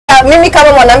mimi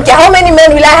kama mwanamke, how many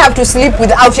men will I have to sleep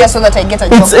with out here so that I get a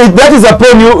job? That is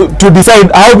upon you to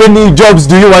decide how many jobs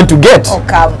do you want to get. Oh,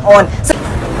 come on. So,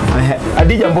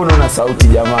 Adija, mbona una sauti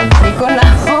jamani? Niko na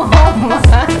homa.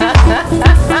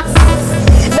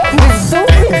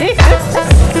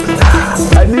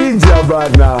 Adija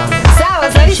bana.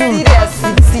 Sawa, sasa serious,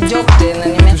 si joke tena,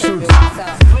 nimeshoot.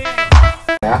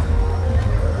 Sawa.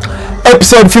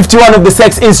 Episode 51 of the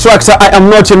Sex Instructor. I am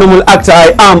not your normal actor.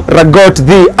 I am Ragot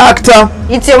the actor.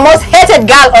 It's your most hated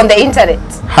girl on the internet.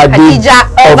 Hadija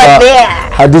over there.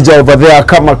 Hadija over there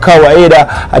kama kawaida.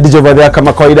 Hadija over there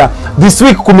kama kawaida. This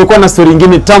week kumekuwa na story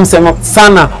nyingine tamu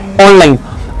sana online.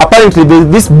 Apparently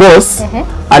this boss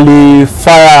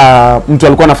alifire mtu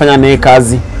alikuwa anafanya naye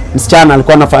kazi. Msichana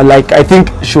alikuwa anafanya, like I think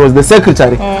she was the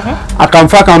secretary.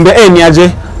 Akamfaa akamwambia ni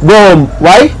aje go home.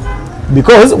 Why?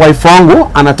 Because wife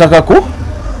wangu anataka ku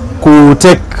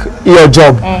take your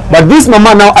job. But this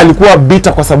mama now alikuwa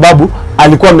bitter kwa sababu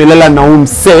alikuwa amelala na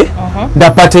umse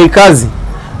ndapate kazi.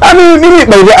 I mean, mimi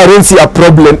by the I don't see a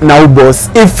problem now boss.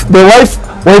 If the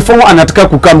wife wangu anataka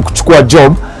kukam kuchukua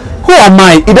job, who am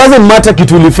I? It doesn't matter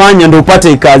kitu ulifanya ndo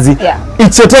upate kazi.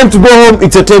 It's your time to go home,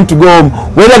 it's your time to go home.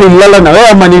 Whether nilala na wewe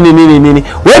ama nini.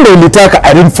 When do ulitaka,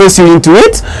 I didn't force you into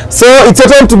it. So it's your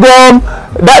time to go home.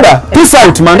 Dada, peace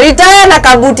out man. Retire na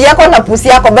kabuti yako na pusi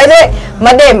yako. By the way,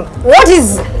 madam, what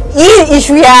is hii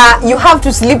issue ya you have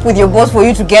to sleep with your boss for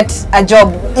you to get a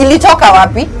job? Ilitoka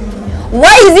wapi?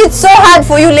 Why is it so hard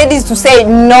for you ladies to say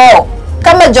no?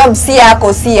 Kama job si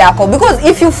yako. Because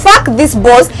if you fuck this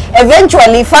boss,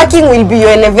 eventually fucking will be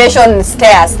your elevation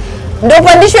stairs. Ndo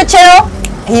pandishwe cheo,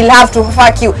 he'll have to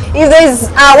fuck you. If there is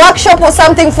a workshop or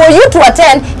something for you to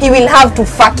attend, he will have to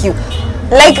fuck you.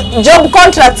 Like job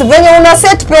contracts, venye una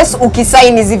set pace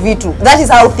ukisign hizi vitu. That is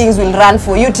how things will run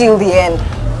for you till the end.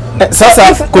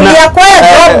 Sasa so kuna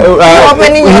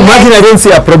imagine I don't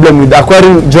see a problem with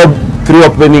acquiring job through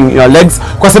opening your legs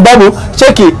kwa sababu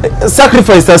cheki,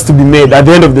 sacrifice has to be made at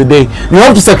the end of the day. You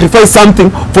have to sacrifice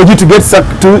something for you to get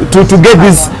to get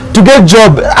this to get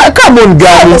job. Come on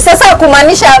guys. Sasa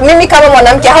kumaanisha mimi kama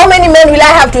mwanamke, how many men will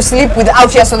I have to sleep with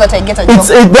out here so that I get a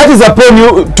job? That is upon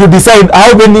you to decide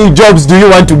how many jobs do you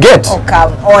want to get. Oh,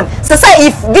 come on. Sasa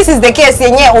if this is the case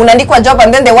yenye unaandikwa job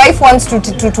and then the wife wants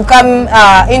to come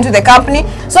into the company,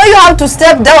 so you have to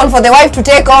step down for the wife to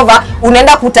take over,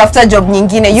 unaenda kutafuta job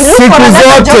nyingine. You look for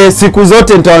another job. Siku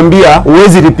zote nitawaambia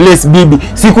huwezi replace bibi.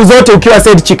 Siku zote ukiwa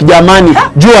side chick jamani,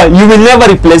 jua you will never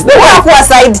replace the wife. Kwa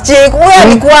side chick, huyo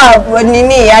alikuwa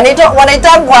nini?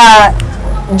 Wanaitangwa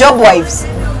job wives.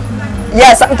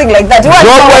 Yeah, something like that. Job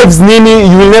wives nini,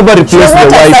 you will never replace the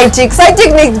wife. Side chick. Side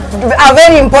chick ni a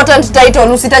very important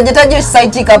title. Usitajetaje side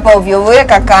chick hapa ovyo,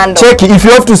 weka kando. Check, if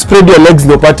you have to spread your legs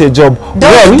no pate job.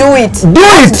 Don't do it.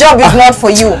 That job is not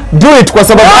for you. Do it kwa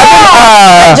sababu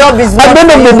job is not. At the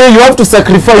end of the day you have to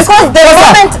sacrifice. Because the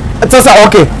moment sasa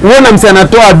okay, unaona msi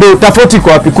anatoa do tofauti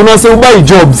kwa wapi? Kuna say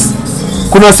jobs.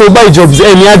 Kuna say jobs.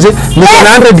 Niaje? Niko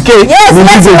na 100k.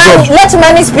 Yes, let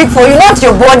money speak for you, not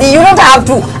your body. You don't have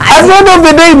to. At the end of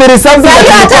the day, there is something that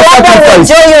you have to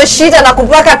enjoy your shit and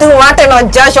akupaka tu mate na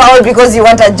jasho all because you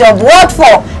want a job. What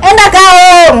for? Enda ka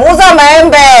home, uza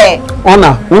maembe.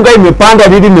 Ona, unga imepanda,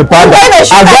 didi imepanda.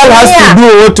 A girl has to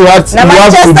do what you have to do. Na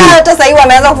Manchester hata sasa hivi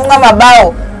wameanza kufunga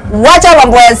mabao. Wacha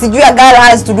mambo ya sijui a girl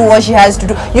has to do what she has to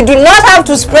do. You do not have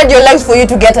to spread your legs for you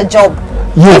to get a job.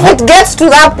 If it gets to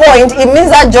that point, it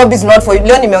means that job is not for you.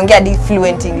 Leo nimeongea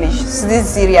fluent English. So this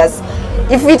is serious.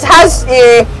 If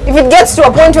it gets to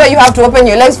a point where you have to open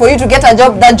your legs for you to get a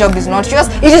job, that job is not yours.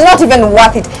 It is not even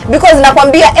worth it. Because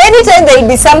nakwambia, anytime there will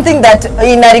be something that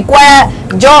require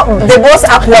job, the boss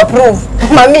approve.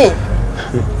 Mami,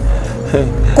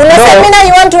 kuna seminar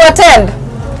you want to attend?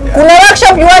 Kuna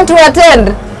workshop you want to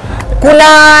attend? Kuna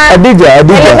Adija,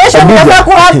 elevation never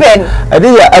happen.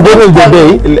 Adija, at the end of the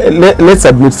day, let's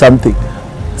admit something.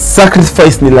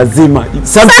 Sacrifice ni lazima.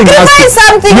 Sacrifice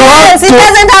something else. It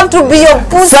doesn't have to be your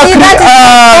pussy.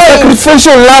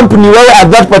 Sacrificial lamp ni wewe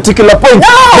at that particular point.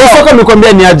 No. Sasa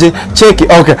nikwambia ni aje, check.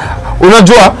 Okay.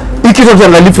 Unajua, hiki kitu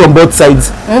tuangalie from both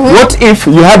sides. What if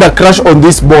you had a crush on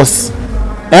this boss?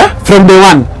 From day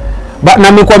one. But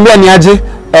na nikwambia ni aje,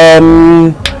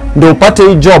 ndo upate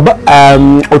hii job,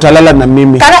 utalala na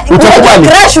mimi. Utakubali?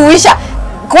 Crush uisha.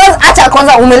 Acha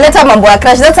kwanza umeleta mambo ya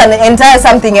crush, that's an entire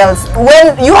something else.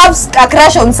 When you have a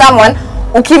crush on someone,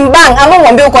 ukimbang ama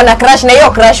mwambie uko na crush na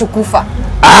hiyo crush ukufa.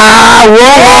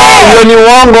 Uongo, hiyo ni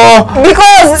uongo.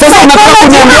 Because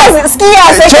psychology has it.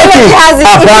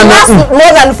 If it lasts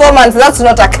more than 4 months, that's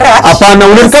not a crush. Hapana,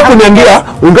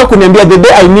 unataka kuniambia the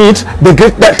day I meet the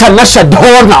great Tanasha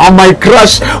Donna, my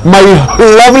crush, my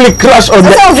lovely crush on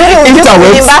the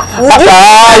interwebs.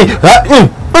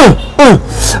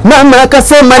 Mama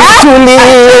akasema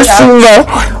nitulie singa.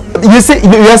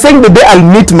 You are saying the day I'll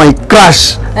meet my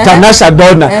crush, Tanasha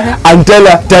Donna, and tell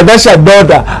her, Tanasha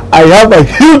Donna, I have a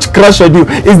huge crush on you.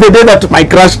 Is the day that my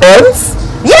crush ends?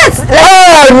 Yes.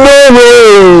 No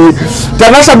way.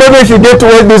 Tanasha Donna, if you get to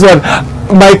watch this one,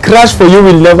 my crush for you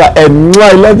will never end.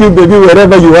 I love you, baby,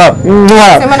 wherever you are.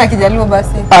 Sema na Kijaluo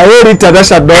basi. Aheri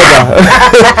Tanasha Donna.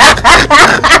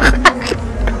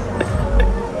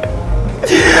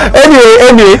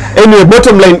 Anyway,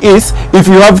 bottom line is, if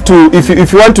you want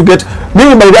to get,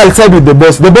 maybe by the I'll side with the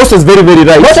boss. The boss was very, very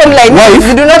right. Bottom line is,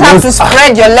 you do not have to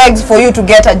spread your legs for you to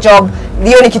get a job.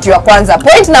 Hiyo ni kitu ya kwanza.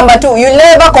 Point number 2, you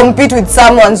never compete with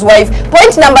someone's wife.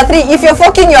 Point number 3, if you're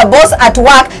fucking your boss at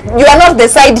work, you are not the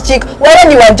side chick. Wewe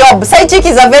ni wa job. Side chick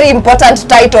is a very important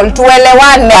title.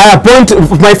 Tuelewane.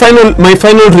 My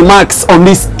final remarks on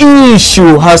this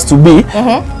issue has to be,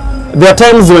 there are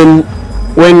times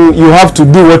when you have to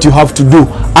do what you have to do,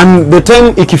 and the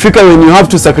time ikifika when you have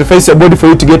to sacrifice your body for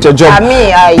you to get your job,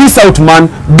 peace out man,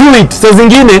 do it. Saa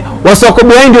zingine wasoko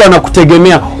behind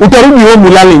wanakutegemea, utarudi wewe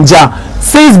mulale njaa.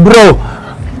 Says bro,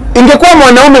 ingekuwa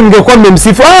mwanaume mngekuwa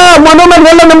mmemsifu, mwanaume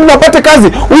ndio mnapata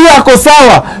kazi, huyu ako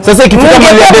sawa. Sasa ikifika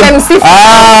mahali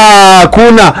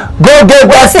kuna go get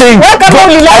that thing. At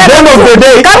the end of the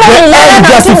day, the end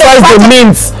justifies the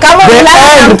means. The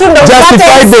end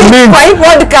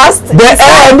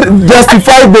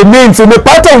justifies the means.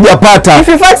 Umepata hujapata. If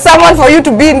you find someone for you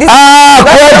to be in this